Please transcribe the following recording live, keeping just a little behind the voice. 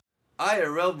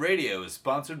IRL Radio is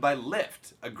sponsored by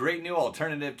Lyft, a great new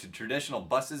alternative to traditional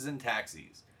buses and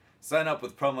taxis. Sign up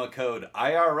with promo code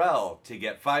IRL to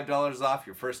get $5 off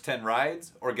your first 10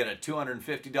 rides or get a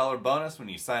 $250 bonus when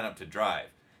you sign up to drive.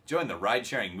 Join the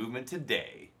ride-sharing movement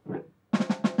today.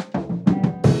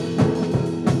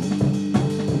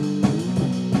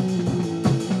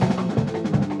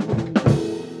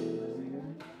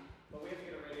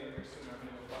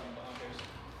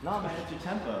 No, man, it's your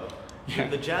tempo. Yeah.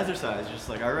 The jazzercise, just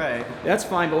like, all right. That's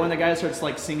fine, but when the guy starts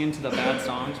like singing to the bad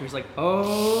songs, he's like,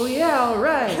 oh yeah, all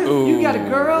right. Ooh. You got it,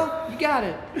 girl. You got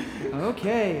it.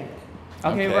 Okay.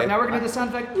 Okay, right, now we're gonna do the sound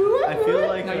effect. I feel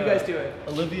like no, you guys do it.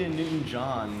 Olivia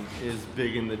Newton-John is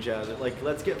big in the jazz. Like,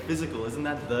 let's get physical. Isn't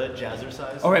that the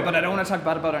jazzercise? All right, but I don't want to talk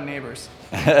bad about our neighbors.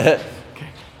 Okay.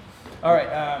 All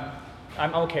right.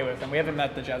 I'm okay with them. We haven't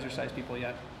met the jazzercise people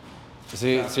yet. So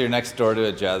you're next door to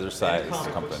a jazzercise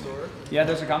company. Yeah,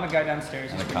 there's a comic guy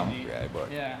downstairs. And a comic guy, boy.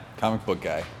 Yeah. Comic book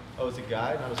guy. Oh, it's a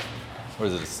guy? Not a... What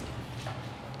is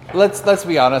it? Let's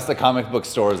be honest. The comic book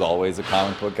store is always a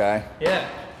comic book guy. Yeah.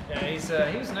 Yeah.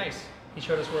 He was nice. He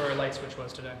showed us where our light switch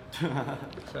was today.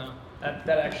 So that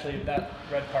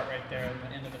red part right there at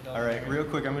the end of the building. All right, real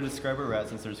quick, I'm gonna describe where we're at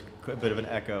since there's a bit of an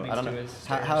echo. Next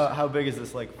I don't know how big is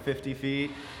this? Like 50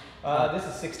 feet? This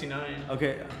is 69.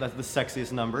 Okay, that's the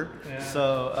sexiest number. Yeah.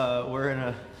 So we're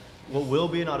in what will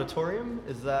be an auditorium?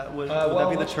 Is that would that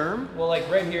be the term? Well, like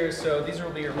right here. So these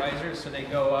will be your risers. So they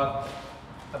go up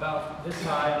about this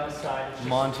high on this side.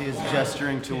 Monty is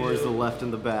gesturing towards the left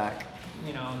and the back.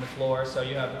 You know, on the floor. So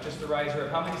you have just the riser.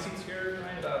 How many seats here?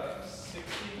 Right, about 60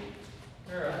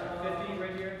 or 50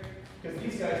 right here. Because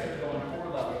these guys are going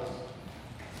 4 levels,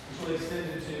 which will extend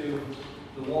into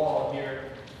the wall here.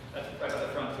 That's right by the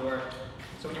front door.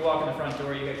 So when you walk in the front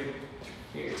door, you get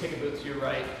your ticket booth to your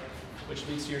right, which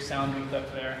leads to your sound booth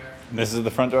up there. And this is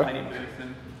the front door? Tiny booth.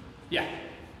 And yeah.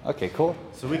 Okay, cool.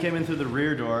 So we came in through the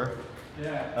rear door.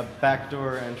 Yeah. A back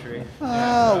door entry.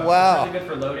 Oh, wow. It's really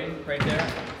good for loading right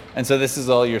there. And so this is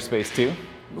all your space too?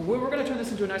 We're going to turn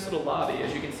this into a nice little lobby.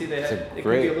 As you can see, it could be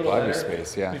great a little lobby better.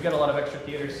 space, yeah. We've got a lot of extra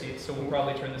theater seats, so we'll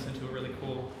probably turn this into a really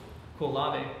cool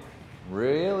lobby.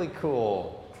 Really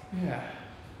cool. Yeah.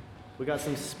 We got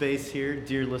some space here,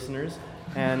 dear listeners.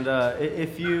 And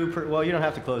if you don't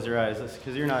have to close your eyes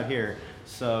because you're not here.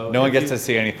 So no one gets to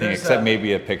see anything except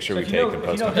maybe a picture we take and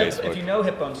post on Facebook. If you know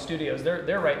Hipbone Studios,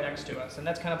 they're right next to us, and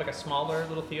that's kind of like a smaller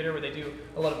little theater where they do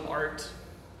a lot of art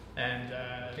and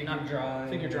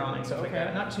figure drawing, stuff like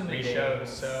that. Not too many shows,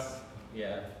 so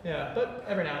yeah. But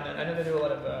every now and then, I know they do a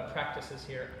lot of practices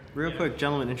here. Real quick,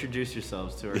 gentlemen, introduce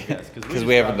yourselves to our guests because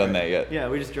we haven't done that yet. Yeah,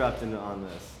 we just dropped in on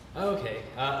this. Okay,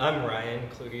 I'm Ryan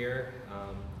Cloutier,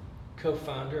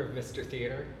 co-founder of Mr.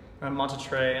 Theater. I'm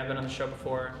Montetre. I've been on the show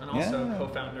before, and also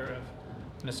co-founder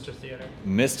of Mr. Theater.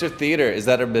 Mr. Theater, is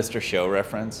that a Mr. Show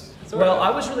reference? Well,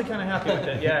 I was really kind of happy with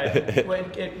it. Yeah,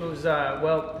 it was.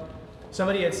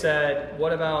 Somebody had said,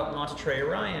 "What about Montetre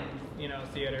Ryan,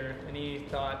 theater?" And he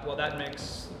thought, "Well, that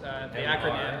makes the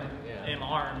acronym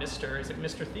MR, Mr. Is it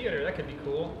Mr. Theater? That could be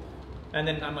cool." And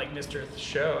then I'm like, Mr.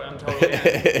 Show. I'm totally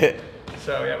in.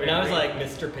 So yeah, I was like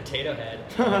Mr. Potato Head.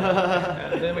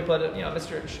 And then we put it,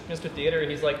 Mr. Theater.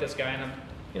 He's like this guy, and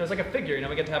it's like a figure.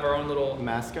 We get to have our own little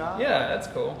mascot. Yeah, that's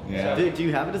cool. Yeah. So, do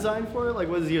you have a design for it? Like,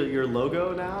 what is your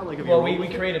logo now? Like, well, we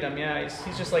created him. Yeah,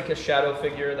 he's just like a shadow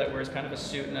figure that wears kind of a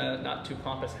suit and a not too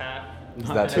pompous hat. Is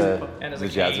that the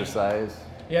jazzercise?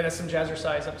 Yeah, there's some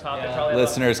jazzercise up top. Yeah.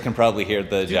 Listeners can probably hear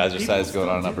the jazzercise going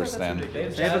on an upper stand.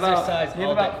 They have about 5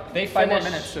 more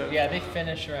minutes. So. Yeah, they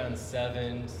finish around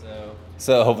 7, so...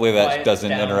 So hopefully that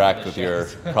doesn't interact with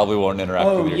probably won't interact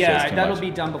with your shows too much. That'll be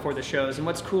done before the shows. And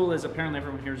what's cool is apparently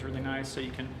everyone here is really nice, so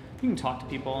you can talk to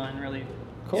people and really...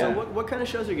 Cool. Yeah. So what kind of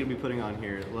shows are you going to be putting on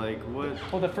here? Like what?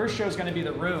 Well, the first show is going to be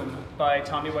The Room by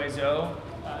Tommy Wiseau.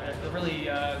 A really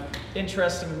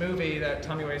interesting movie that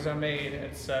Tommy Wiseau made.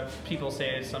 It's people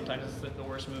say sometimes it's the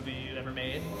worst movie ever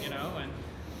made,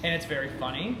 and it's very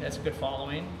funny. It's a good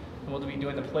following, and we'll be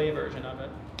doing the play version of it.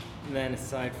 And then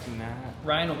aside from that,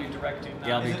 Ryan will be directing that.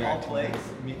 Yeah, I'll be directing. All plays?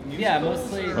 Yeah,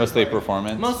 mostly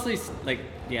performance. Mostly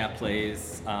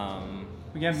plays.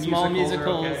 We have small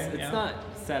musicals. Okay, it's not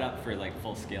set up for like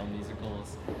full-scale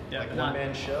musicals. Yeah, like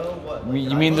one-man show. What? Like,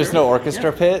 you mean there's no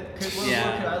orchestra pit? Could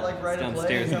I write a play?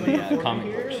 Downstairs in the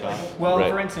comic book shop. Well,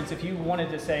 for instance, if you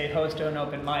wanted to say host an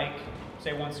open mic,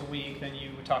 say once a week, then you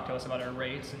would talk to us about our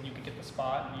rates, and you could get the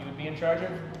spot, and you would be in charge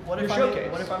of your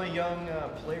showcase. What if I'm a young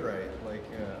playwright, like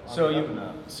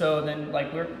So then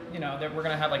we're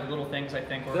gonna have like little things, I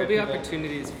think. There'll be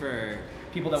opportunities for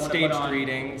people that want to staged put on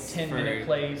readings, 10-minute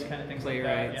plays, kind of things like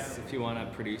that. Playwrights. If you want to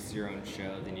produce your own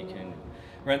show, then you can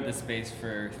rent the space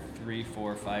for 3,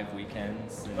 4, 5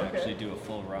 weekends and Okay. actually do a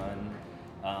full run.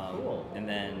 Cool. And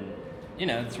then, you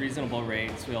know, it's reasonable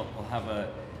rates. We'll have a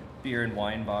beer and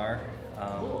wine bar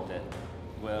Cool. that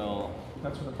will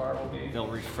That's where the bar will be. they'll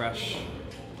refresh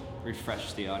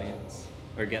the audience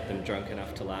or get them drunk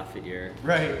enough to laugh at your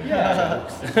Right. Yeah.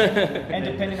 And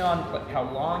depending on how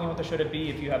long you want the show to be,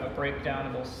 if you have a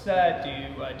breakdownable set,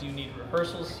 do you need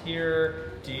rehearsals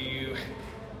here? Do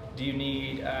you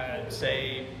need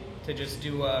say to just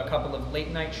do a couple of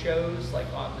late night shows like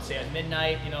on say at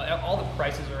midnight? You know, all the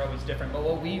prices are always different. But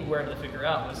what we were able to figure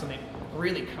out was something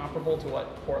really comparable to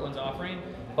what Portland's offering,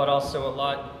 but also a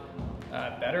lot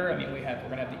better. I mean, we're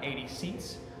gonna have the 80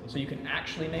 seats. So you can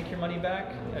actually make your money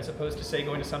back, as opposed to say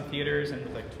going to some theaters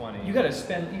and Like 20. You gotta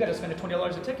spend a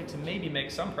 $20 a ticket to maybe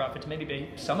make some profit, to maybe pay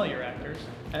some of your actors,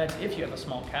 and that's if you have a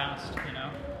small cast. You know,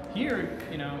 here,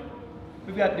 you know,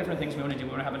 we've got different things we want to do. We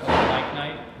want to have an open mic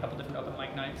night, a couple different open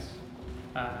mic nights,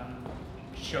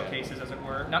 showcases, as it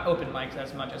were. Not open mics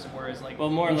as much as it were as like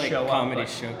more we like show up, comedy but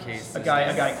showcases. A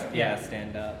guy, Yeah,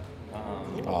 stand up.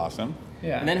 Awesome.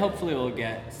 Yeah. And then hopefully we'll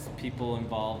get people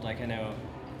involved. Like I know,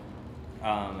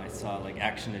 I saw like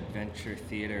action adventure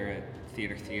theater at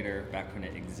Theater back when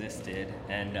it existed,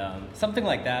 and something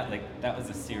like that. Like that was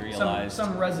a serialized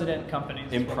some resident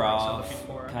companies is what we're also improv looking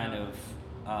for. kind of.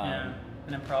 Yeah,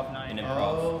 an improv night. an improv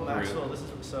Oh, group. Maxwell, this is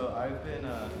so. I've been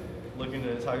looking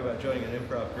to talk about joining an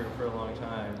improv group for a long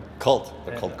time. Cult.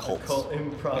 They're And called a cults.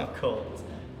 improv Yeah. cult,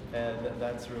 and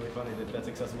that's really funny that that's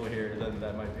accessible here. Then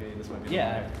this might be. The one I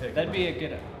Yeah, have to pick. that'd be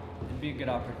a good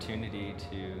opportunity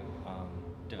to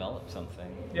develop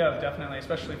something. Yeah, definitely,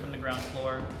 especially from the ground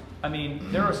floor. I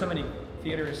mean, there are so many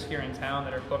theaters here in town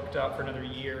that are booked up for another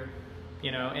year,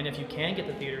 you know, and if you can get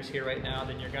the theaters here right now,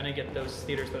 then you're going to get those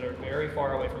theaters that are very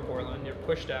far away from Portland. You're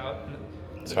pushed out.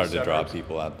 It's hard to draw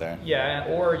people out there. Yeah,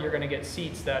 or you're going to get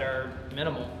seats that are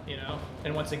minimal, you know.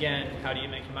 And once again, how do you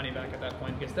make your money back at that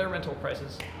point? Because their rental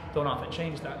prices don't often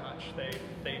change that much. They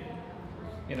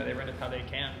rent it how they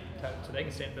can, so they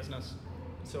can stay in business.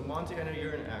 So Monty, I know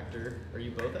you're an actor. Are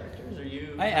you both actors? Are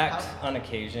you? I act how- on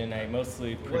occasion. I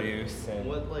mostly produce.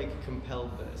 What like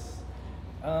compelled this?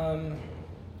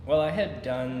 Well, I had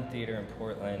done theater in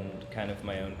Portland, kind of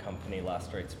my own company,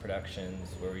 Last Rites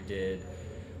Productions, where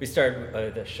we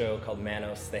started the show called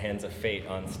Manos, The Hands of Fate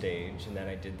on stage, and then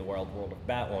I did The Wild World of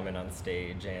Batwoman on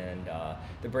stage, and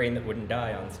The Brain That Wouldn't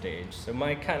Die on stage. So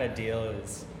my kind of deal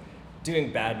is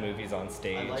doing bad movies on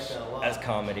stage I like that a lot. as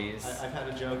comedies. I've had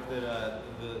a joke that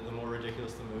the more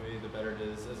ridiculous the movie, the better it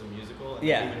is as a musical, and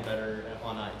Yeah. even better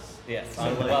on ice. Yes.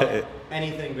 So like,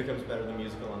 anything becomes better than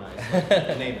musical on ice.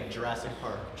 Like, name it: Jurassic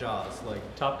Park, Jaws, like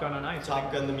Top Gun on Ice.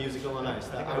 Top Gun, the musical on ice.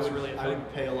 I think I that was would really a I thing.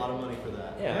 would pay a lot of money for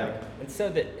that. Yeah. Like, And so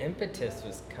the impetus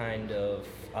was kind of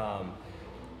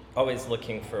always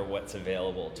looking for what's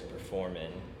available to perform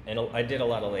in. And I did a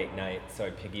lot of late nights, so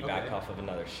I'd piggyback Okay. off of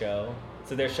another show.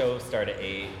 So their show started at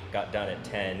 8, got done at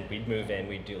 10. We'd move in,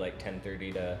 we'd do like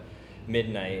 10:30 to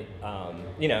midnight.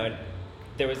 And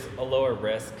there was a lower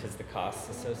risk because the costs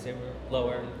associated were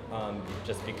lower,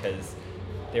 just because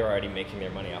they were already making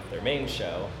their money off their main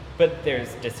show. But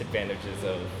there's disadvantages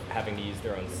of having to use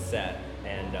their own set.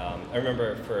 And I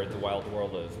remember for The Wild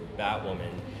World of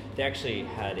Batwoman, they actually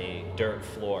had a dirt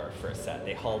floor for a set.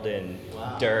 They hauled in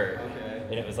Wow, dirt, okay.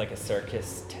 and it was like a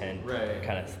circus tent Right.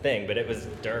 kind of thing, but it was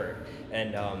dirt.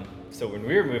 And so when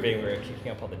we were moving, we were kicking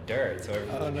up all the dirt. So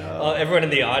everyone in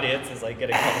the audience is like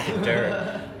getting all the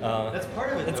dirt. That's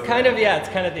part of it. It's though, kind right? of, yeah, it's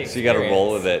kind of the So you got to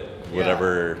roll with experience.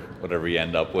 it, whatever you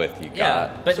end up with, you Yeah,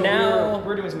 got. but So now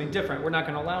we're doing something different. We're not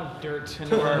going to allow dirt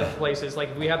into our places.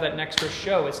 Like if we have that next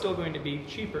show, it's still going to be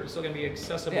cheaper. It's still going to be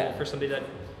accessible Yeah. for somebody that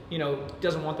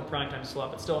doesn't want the primetime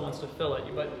slot, but still wants to fill it.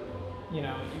 But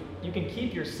you can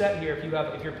keep your set here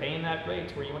if you're paying that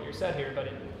rate where you want your set here. But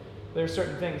there's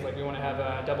certain things like we want to have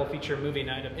a double feature movie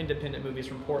night of independent movies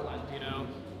from Portland.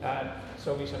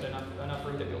 So we should have enough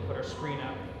room to be able to put our screen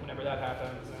out whenever that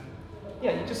happens. And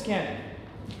yeah, you just can't.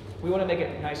 We want to make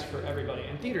it nice for everybody.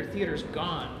 And theater's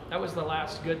gone. That was the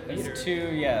last good theater. there's two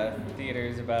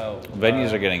theaters about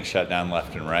Venues are getting shut down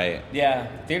left and right. Yeah,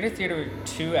 theater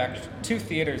two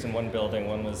theaters in one building.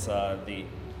 One was the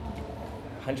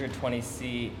 120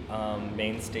 seat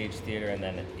main stage theater, and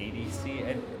then an 80 seat,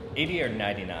 80 or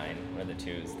 99, one of the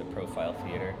two is the Profile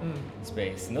Theater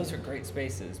space, and those are great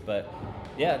spaces. But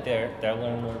yeah, their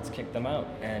landlords kicked them out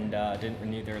and didn't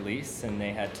renew their lease, and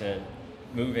they had to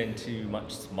move into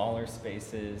much smaller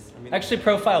spaces. Actually,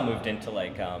 Profile moved into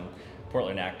like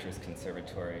Portland Actors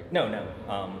Conservatory. No,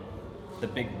 the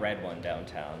big red one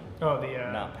downtown. Oh, the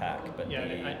Not PAC, but yeah,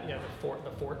 the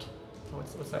the fort.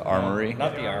 What's that? Armory.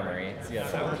 Not the Armory. It's the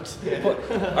other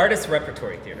one. Artist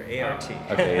Repertory Theater, ART.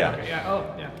 Okay, yeah. Okay, yeah.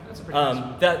 Oh, yeah. That's a pretty nice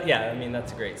one. I mean,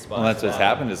 that's a great spot. Well, that's It's what's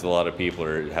happened is a lot of people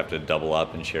have to double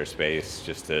up and share space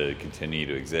just to continue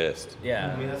to exist.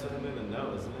 Yeah. I mean, that's what they move in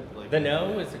No, isn't it? Like The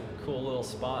No is a cool little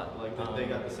spot. Like they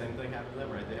got the same thing happen to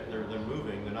them, right? They're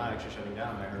moving. They're not actually shutting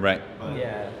down. I heard. Right. But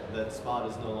Yeah. that spot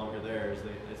is no longer theirs.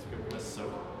 It's a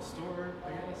soap store, I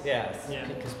guess. Yes. Yeah.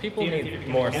 Because people Theater, need theater,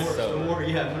 more theater. soap. More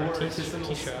Tea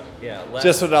artisanal shop. Yeah.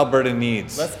 Just what Alberta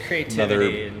needs. less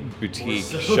creativity Another and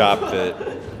boutique more soap. shop that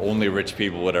only rich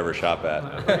people would ever shop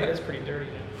at. It is pretty dirty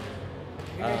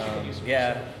now. Maybe I should use some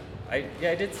yeah. I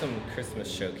did some Christmas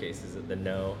showcases at the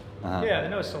No. Uh-huh. Yeah, the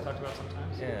No is still talked about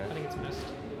sometimes. Yeah. I think it's missed.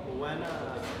 When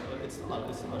it's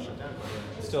not shut down.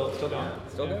 Still going.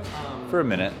 Still go? For a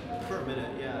minute. For a minute,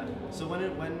 yeah. So when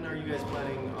are you guys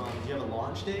planning? Do you have a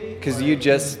launch date? Because Or- you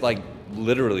just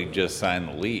literally just signed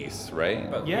the lease, right?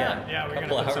 About- Yeah, A we're gonna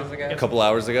couple put hours some- ago. A couple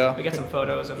hours ago. We got some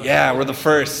photos of them. Yeah, we're the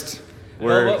first.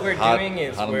 Well, what we're hot, doing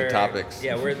is hot on we're the topics.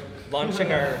 Yeah, we're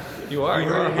launching our. You are. You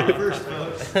heard it here first,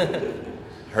 folks.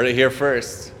 Heard it here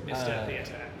first. Missed it, the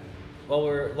attack. Well,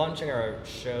 we're launching our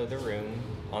show, The Room,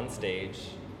 on stage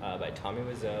by Tommy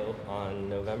Wiseau on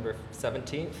November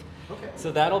 17th. Okay.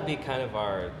 So that'll be kind of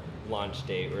our launch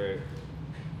date.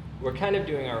 We're kind of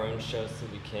doing our own show so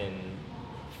we can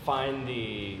find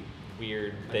the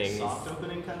weird Like things. soft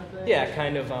opening kind of thing. Yeah,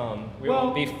 kind of. We Well-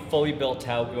 won't be fully built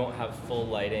out. We won't have full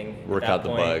lighting. at Work that out the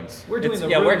point. bugs. We're doing It's- the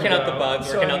yeah, room, working out the though. bugs,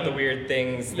 So, working I out the mean, weird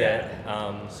things yeah.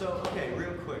 that. So okay,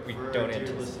 real quick We for don't our dear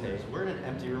anticipate. listeners, we're in an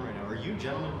empty room right now. Are you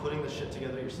gentlemen putting the shit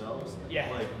together yourselves? Yeah.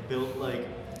 Like built like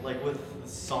with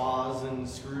saws and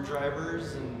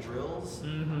screwdrivers and drills.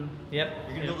 Mm-hmm. Yep.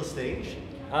 You're gonna build a stage.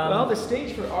 Well, the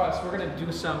stage for us, we're going to do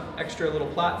some extra little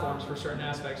platforms for certain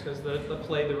aspects because the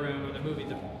play, the room, or the movie,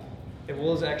 it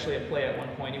was actually a play at one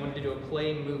point. He wanted to do a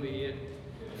play movie.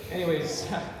 Anyways,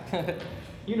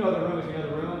 you know the room if you know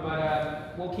the room,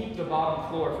 but we'll keep the bottom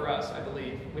floor for us, I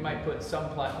believe. We might put some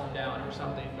platform down or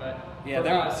something, but Yeah, for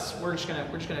there- us, we're just gonna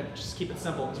keep it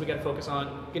simple because we got to focus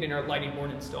on getting our lighting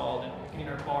board installed and getting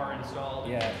our bar installed.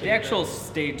 and Yeah, the getting actual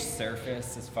stage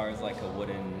surface, as far as like a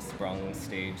wooden sprung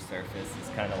stage surface, is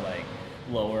kind of like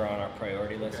lower on our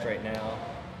priority list right now.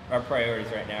 Our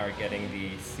priorities right now are getting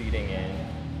the seating in.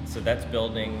 So that's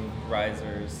building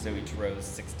risers, so each row is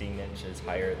 16 inches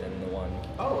higher than the one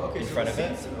Oh, okay. in so front the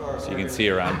of it. seats are So you can gonna see be-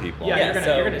 around people. Yeah,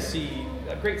 Yeah, you're gonna see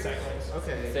great sight lines.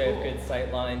 Okay. So cool. good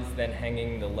sight lines, then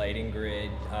hanging the lighting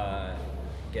grid,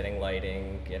 getting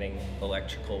lighting, getting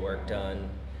electrical work done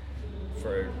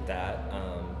for that,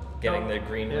 getting the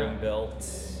green room Yeah. built.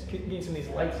 Getting some of these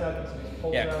lights up and some of these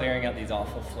poles Yeah, up. clearing out these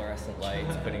awful fluorescent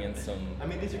lights, putting in some. I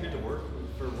mean, these are good to work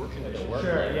for working conditions.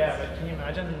 Sure, yeah, but can you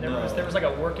imagine? There was No. like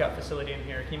a workout facility in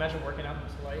here. Can you imagine working out in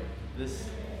this light? This.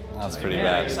 That's pretty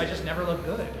Yeah, I bad. just never look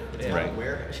good. It's Yeah. got a Right.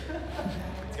 warehouse.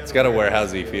 It's got a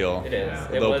warehousey feel. It is. Yeah.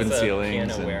 It With was open a ceilings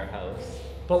piano and- warehouse.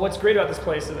 But what's great about this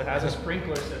place is it has a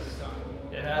sprinkler system.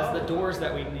 It has the doors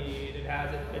that we need.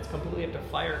 It's completely up to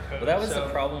fire code. But that was so, the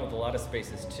problem with a lot of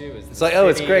spaces too. Is It's the like, oh,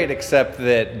 it's city- great, except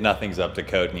that nothing's up to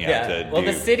code and you have Yeah. to Well,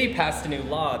 do. the city passed a new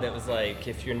law that was like,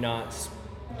 if you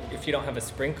don't have a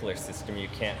sprinkler system, you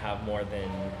can't have more than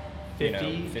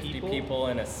 50 50 people? people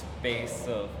in a space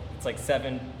of. It's like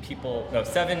 7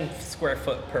 square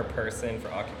foot per person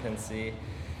for occupancy.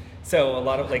 So a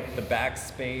lot of like the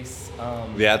backspace.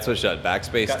 Yeah, that's what shut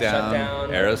Backspace Got shut down. down.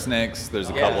 Aerosnicks. There's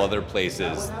a Yeah. couple other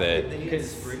places that. They need a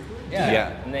Because- sprinkler? Yeah,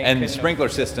 and, they and couldn't- sprinkler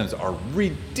systems are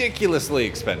ridiculously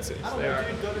expensive. I don't know,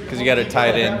 dude. Go to your 'Cause you Home gotta Depot tie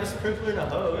it and in. grab a sprinkler and a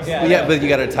hose. Yeah. Yeah, but you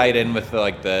got to tie it in with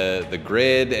the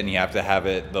grid, and you have to have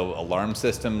the alarm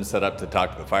system set up to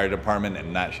talk to the fire department,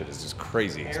 and that shit is just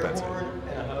crazy Air expensive. horn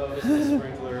and a hose and a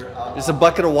sprinkler. Just a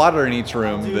bucket of water in each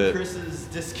room. Do That, Chris's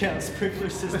discount sprinkler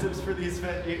systems for these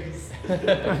venues.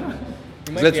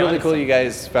 You might that's be really onto cool. You something.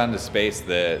 guys found a space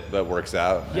that works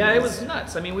out. Yeah, it was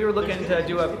nuts. I mean, we were looking to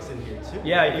do a. Acoustics in here too.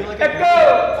 Yeah, I feel like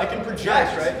Echo! I can project,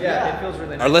 Nice, right? Yeah, it feels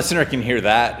really nice. Our listener can hear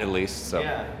that at least. So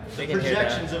Yeah, the They can hear that.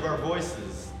 projections of our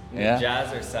voices. yeah,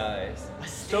 Jazzercise.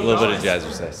 a little bit of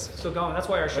jazzercise. Still going. That's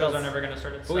why our shows else? are never going to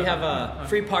start at But we 7 have on-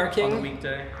 free on parking. a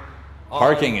weekday.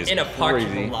 Parking is in a parking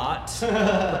crazy. lot. Parking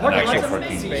Actual lot's parking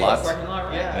amazing. lots. Parking lot,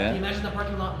 right? Yeah. Can you imagine the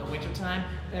parking lot in the wintertime?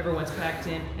 Everyone's packed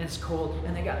in and it's cold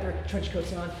and they got their trench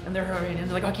coats on and they're hurrying and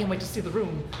they're like, I can't wait to see the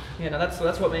room. You know, that's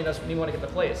what made me want to get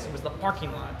the place. It was the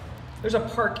parking lot. There's a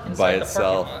park inside By the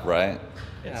itself, parking lot. right?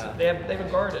 It's, Yeah. they have a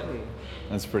garden.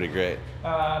 That's pretty great.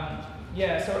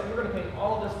 Yeah, so we're gonna paint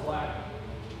all of this black,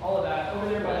 all of that over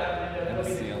there by that window. That'll be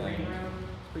the ceiling. green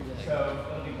room. So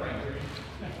it'll be bright green.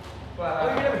 Oh,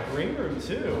 you're gonna have a green room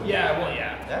too. Yeah, well,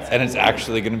 yeah. That's And it's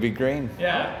actually going to be green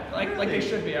Yeah, like they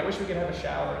should be. I wish we could have a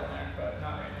shower in there, but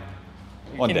not right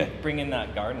now. You one can day. bring in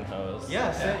that garden hose. See,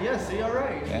 all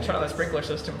right. Yeah. Try the sprinkler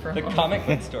system for The comic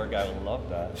book store guy will love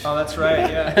that. Oh, that's right.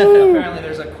 Yeah. Apparently,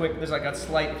 there's like a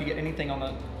slight. If you get anything on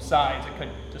the sides, it could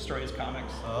destroy his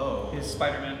comics. Oh. His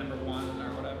Spider-Man #1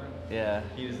 or whatever. Yeah.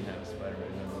 He doesn't have a Spider-Man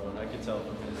 #1. I could tell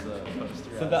from his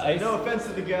poster. So the ice- No offense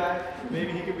to the guy.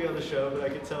 Maybe he could be on the show, but I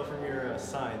could tell from your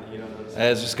sign that you don't know.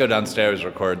 Let's just go downstairs,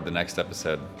 record the next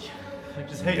episode.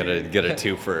 Just Get a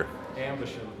twofer. ambush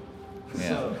him. Yeah.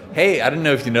 So, Hey, I don't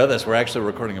know if you know this. We're actually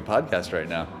recording a podcast right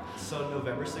now. so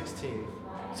November 16th,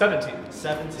 17th.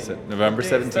 17th. November What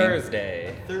day is 17th.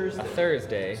 Thursday. Thursday. A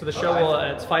Thursday. So the show will.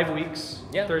 It's 5 weeks.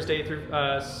 Yeah. Thursday through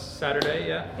Saturday.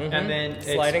 Yeah. Mhm. And then it's,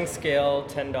 sliding scale,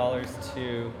 $10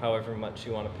 to however much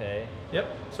you want to pay.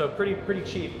 Yep. So pretty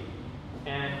cheap.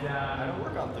 And I don't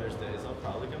work on Thursdays. I'll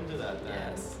probably come to that then.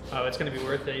 Yes. oh, it's gonna be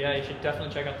worth it. Yeah, you should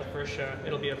definitely check out the first show.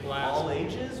 It'll be a blast. All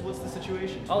ages? What's the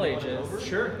situation? All 21 and ages. over?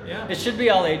 Sure. Yeah. It should be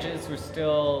all ages. We're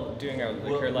still doing our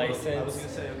liquor Well, I license. was gonna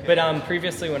say, okay. But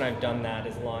previously when I've done that,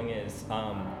 as long as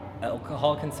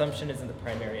alcohol consumption isn't the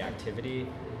primary activity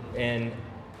in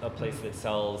a place that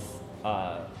sells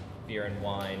beer and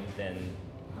wine, then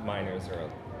minors are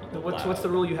What's allowed. the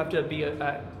rule? You have to be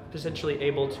essentially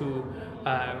able to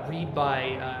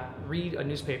read a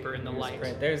newspaper in the light.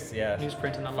 Newsprint. There's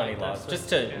Newsprint in the funny light, laws, that's just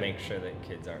the- to yeah. make sure that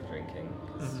kids aren't drinking,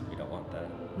 'cause we don't want that.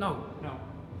 No.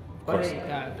 course.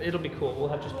 But it'll be cool. We'll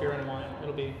have just beer and wine.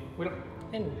 It'll be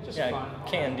And Just yeah, fun.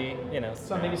 candy,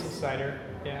 maybe some cider.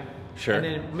 Yeah. Sure. And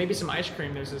then maybe some ice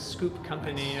cream. There's a Scoop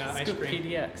Company ice Scoop cream.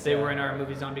 PDX, They yeah. were in our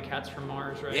movie Zombie Cats from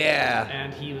Mars, right? Yeah.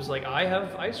 And he was like, I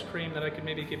have ice cream that I could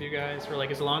maybe give you guys for like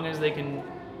as long as they can,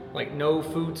 like no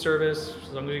food service,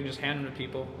 as long as you can just hand them to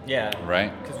people. Yeah.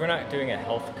 Right. Because we're not doing a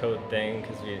health code thing,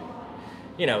 because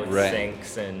with Right.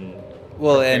 sinks and.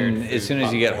 Well, and prepared as food, soon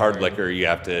as you get hard popcorn. liquor, you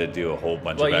have to do a whole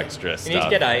bunch of extra you stuff. need to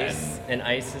get ice, and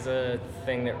ice is a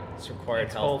thing that's required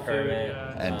It's health whole food, permit.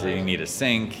 yeah. And you need a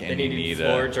sink, They and you need need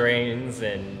floor drains,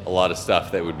 and a lot of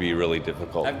stuff that would be really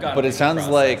difficult. I've got. But it sounds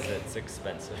like it's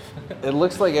expensive. it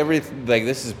looks like everything. Like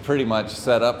this is pretty much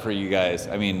set up for you guys.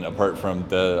 I mean, apart from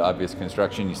the obvious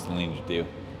construction you still need to do.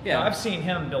 Yeah, Yeah. I've seen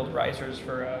him build risers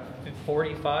for a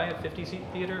 45, 50 seat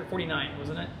theater. 49,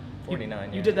 wasn't it? 49,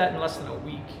 You yeah. did that in less than a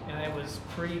week, and it was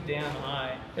pretty damn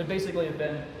high. It basically had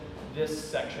been this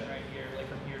section right here, like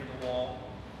from here to the wall.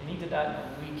 And he did that in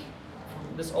a week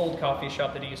from this old coffee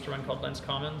shop that he used to run called Lens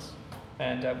Commons.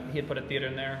 And he had put a theater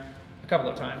in there a couple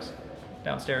of times,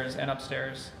 downstairs and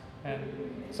upstairs. And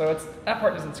so that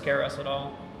part doesn't scare us at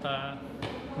all.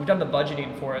 We've done the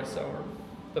budgeting for it, so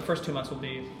the first 2 months will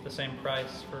be the same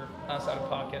price for us out of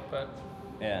pocket, but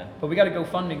Yeah. we got a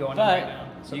GoFundMe going on right now.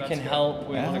 But So you that's can good. help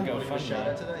with Yeah. the Wanna give a shout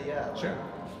out GoFundMe. to that? Yeah. Sure.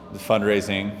 The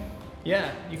fundraising.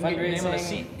 Yeah, you can get your name on a Fundraising.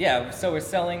 seat. Yeah, so we're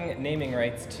selling naming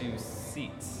rights to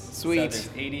seats. Sweet. So there's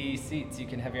 80 seats. You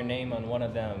can have your name on one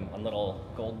of them, on a little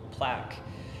gold plaque,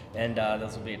 and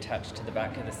those will be attached to the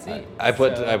back of the seat. I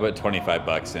put So-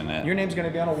 $25 in it. Your name's gonna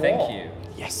be on a wall. Thank you.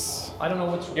 Yes. I don't know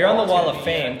what's. You're on the Wall of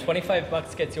Fame.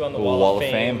 $25 gets you on the Cool, Wall of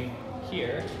Fame. Fame.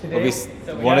 Here. It'll be So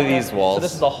we one have of these that- walls. So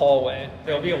this is the hallway.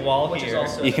 There'll be a wall Which is here.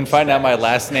 also- You can find out my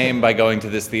last name by going to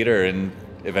this theater and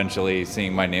eventually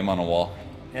seeing my name on a wall.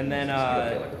 And then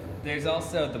there's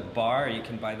also the bar. You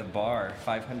can buy the bar.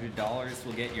 $500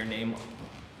 will get your name,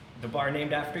 the bar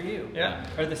named after you. Yeah.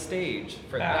 Or the stage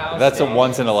for the Ah. house. That's a stage.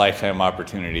 once in a lifetime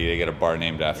opportunity to get a bar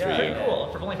named after Yeah. Pretty you. cool.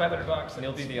 For only $500. And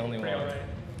you'll be the only Pretty one. alright.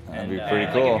 That'd be And, pretty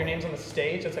Like cool. if your name's on the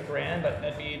stage, that's $1,000. But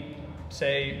that'd be,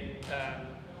 say,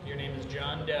 your name is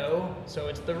John Doe. So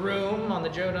it's the room on the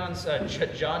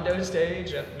John Doe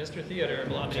stage at Mr. Theater.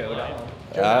 Blah blah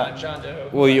blah. John Doe.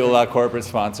 Will you allow corporate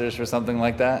sponsors for something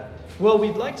like that? Well,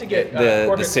 we'd like to get The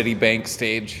corporate- Citibank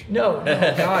stage? No,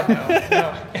 God,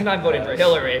 no. And I'm voting for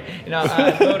Hillary.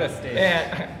 Vote us, Dave.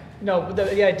 And, no, but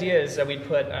the idea is that we'd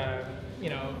put,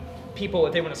 people,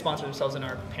 if they want to sponsor themselves in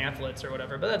our pamphlets or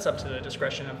whatever, but that's up to the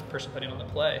discretion of the person putting on the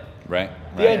play. Right.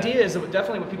 The right. idea is that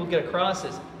definitely what people get across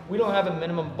is we don't have a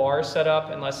minimum bar set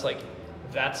up unless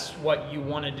that's what you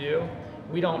want to do.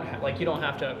 We don't you don't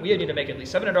have to. We need to make at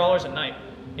least $700 a night,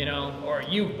 or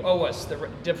you owe us the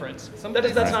difference.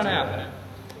 That's not happening.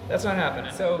 That's not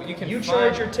happening. So you can charge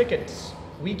find- your tickets.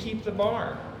 We keep the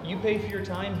bar. You pay for your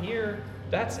time here.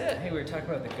 That's it. Hey, we were talking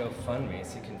about the GoFundMe,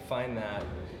 so you can find that,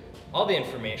 all the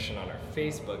information on our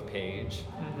Facebook page,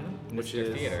 Which Mr.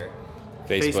 is Theater.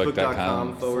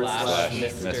 Facebook.com //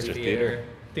 Mr. Theater.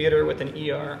 Theater with an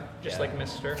ER, just Yeah. like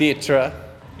Mr. Theatre.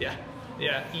 Yeah.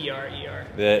 Yeah.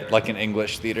 ER. Like an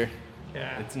English theater.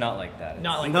 Yeah. It's not like that. It's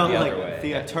Not like Not the like other way.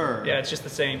 theater. Yeah, it's just the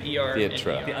same ER. and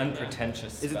Theatre. ER. The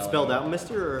unpretentious. Is it spelling. spelled out,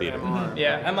 Mister, or Theater. MR?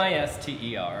 Yeah.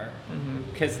 MISTER.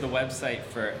 Because the website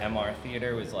for MR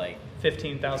Theater was like,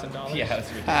 $15,000. yeah, it was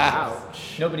ridiculous.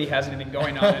 Ouch. Nobody has anything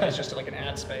going on it. It's just like an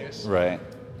ad space. Right.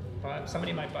 But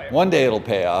somebody might buy it. One day it'll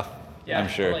pay off. Yeah, I'm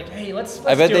sure. Like, hey, let's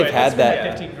I bet do they've it. had Let's spend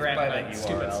that- 15 grand Buy on that that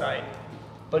stupid URL. site.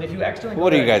 But if you accidentally What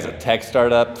go are you to- guys, a tech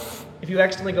startup? If you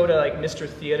accidentally go to like Mr.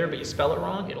 Theater but you spell it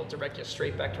wrong, it'll direct you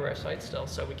straight back to our site still.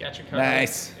 So we got you covered.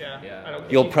 Nice. Yeah. Yeah. I don't,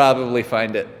 if You'll you- probably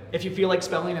find it. If you feel like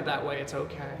spelling it that way, it's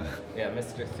okay. Yeah,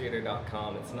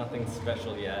 MrTheater.com. It's nothing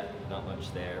special yet. Not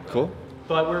much there. But Cool.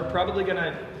 But we're probably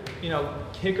gonna,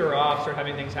 kick her off, start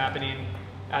having things happening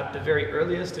at the very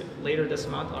earliest later this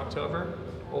month, October,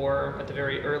 or at the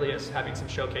very earliest having some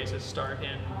showcases start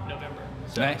in November.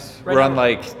 So, Nice. right We're now- on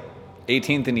like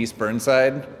 18th and East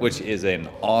Burnside, which is an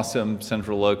awesome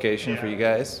central location for you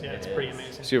guys. Yeah, it's pretty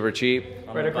amazing. Super cheap.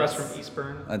 on Right the across bus. from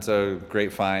Eastburn. That's a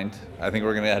great find. I think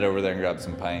we're gonna head over there and grab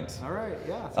some pints. All right,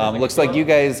 yeah. Looks like you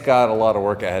guys got a lot of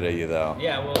work ahead of you though.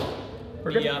 Yeah, we'll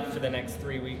We're be good. up for the next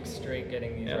 3 weeks straight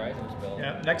getting these Yeah. risers built.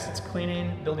 Yeah. Next, it's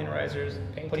cleaning, building risers,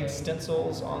 putting Painting.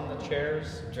 stencils on the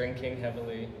chairs, Drinking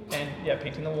heavily. and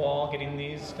painting the wall, getting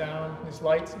these down, these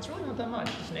lights. It's really not that much.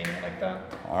 Just naming it like that.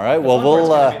 All right. The Well, fun part's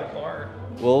we'll gonna be the bar.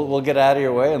 we'll get out of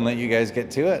your way and let you guys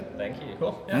get to it. Thank you.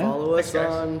 Cool. Yeah. Follow us Thanks,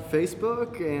 guys. on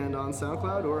Facebook and on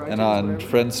SoundCloud or iTunes. And on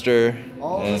whatever. Friendster.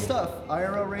 All the and- stuff.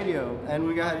 IRL Radio. And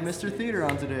we got Mr. Theater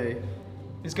on today.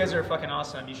 These guys are fucking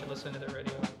awesome. You should listen to their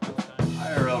radio.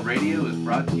 IRL Radio is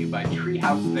brought to you by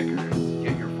Treehouse Stickers.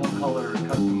 Get your full color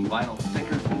custom vinyl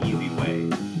stickers the easy way.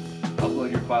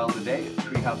 Upload your file today at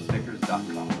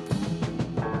treehousestickers.com.